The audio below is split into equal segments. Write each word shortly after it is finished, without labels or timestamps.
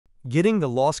Getting the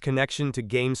lost connection to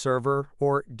game server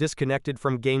or disconnected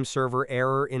from game server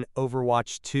error in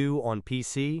Overwatch 2 on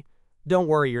PC? Don't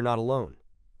worry, you're not alone.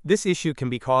 This issue can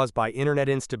be caused by internet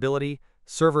instability,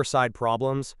 server-side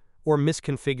problems, or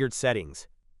misconfigured settings.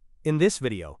 In this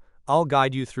video, I'll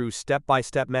guide you through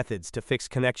step-by-step methods to fix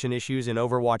connection issues in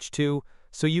Overwatch 2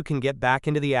 so you can get back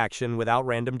into the action without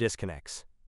random disconnects.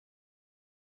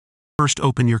 First,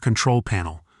 open your control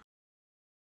panel.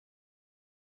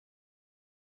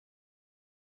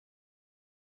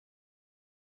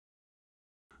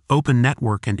 Open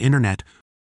Network and Internet.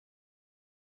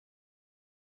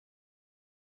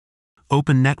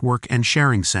 Open Network and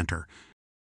Sharing Center.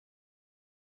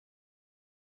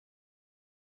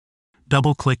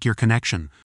 Double-click your connection.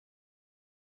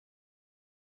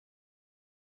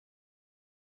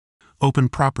 Open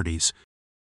Properties.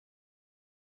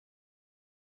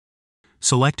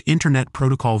 Select Internet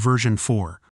Protocol version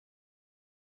 4.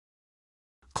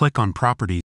 Click on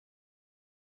Properties.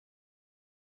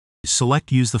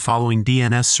 Select Use the following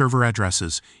DNS server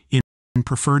addresses in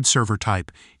preferred server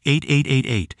type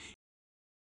 8888.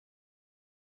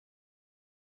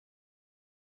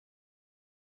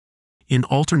 In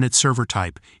alternate server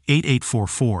type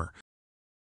 8844.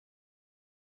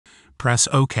 Press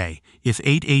OK. If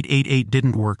 8888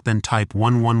 didn't work, then type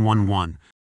 1111.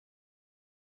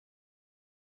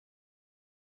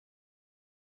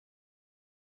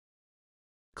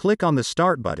 Click on the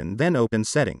Start button, then open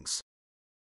Settings.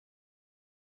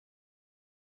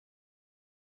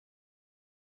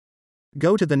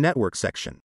 Go to the Network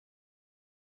section.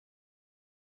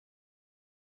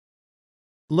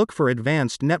 Look for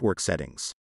Advanced Network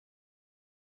Settings.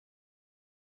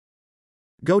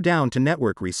 Go down to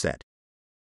Network Reset.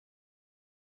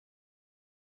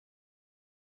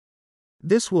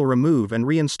 This will remove and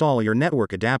reinstall your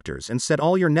network adapters and set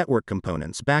all your network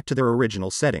components back to their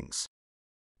original settings.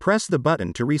 Press the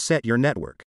button to reset your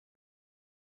network.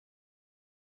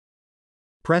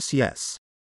 Press Yes.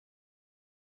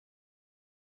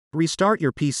 Restart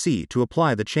your PC to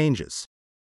apply the changes.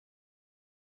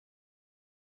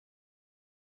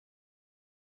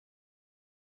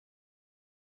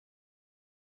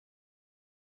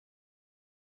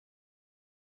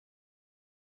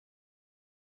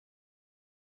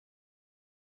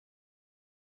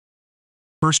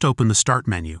 First, open the Start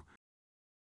menu.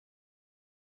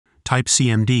 Type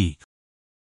CMD.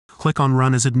 Click on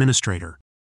Run as Administrator.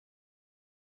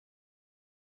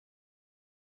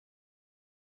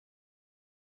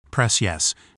 Press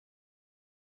Yes.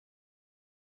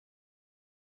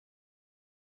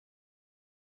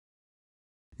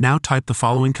 Now type the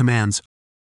following commands: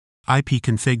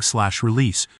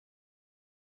 ipconfig/release.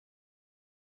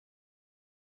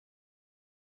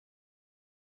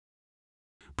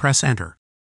 Press Enter.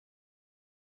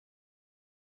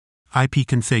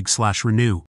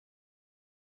 ipconfig/renew.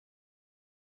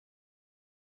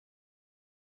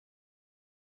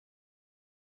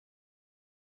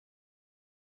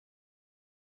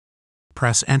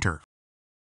 Press Enter.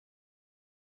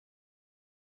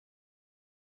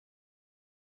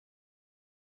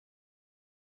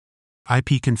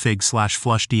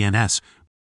 ipconfig/flush DNS.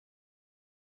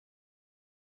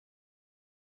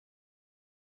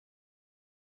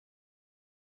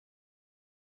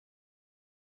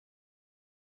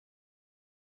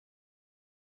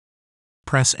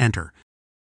 Press Enter.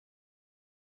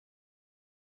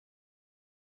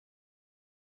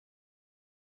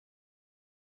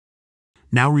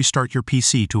 Now restart your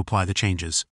PC to apply the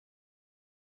changes.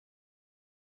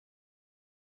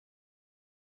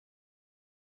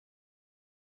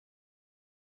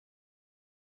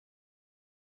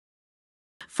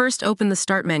 First, open the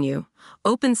Start menu.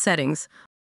 Open Settings.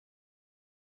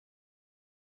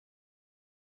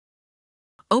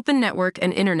 Open Network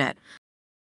and Internet.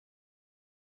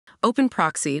 Open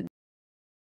Proxy.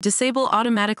 Disable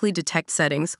Automatically Detect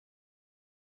Settings.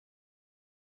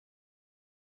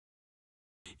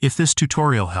 If this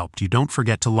tutorial helped you, don't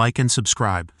forget to like and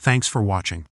subscribe. Thanks for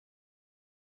watching.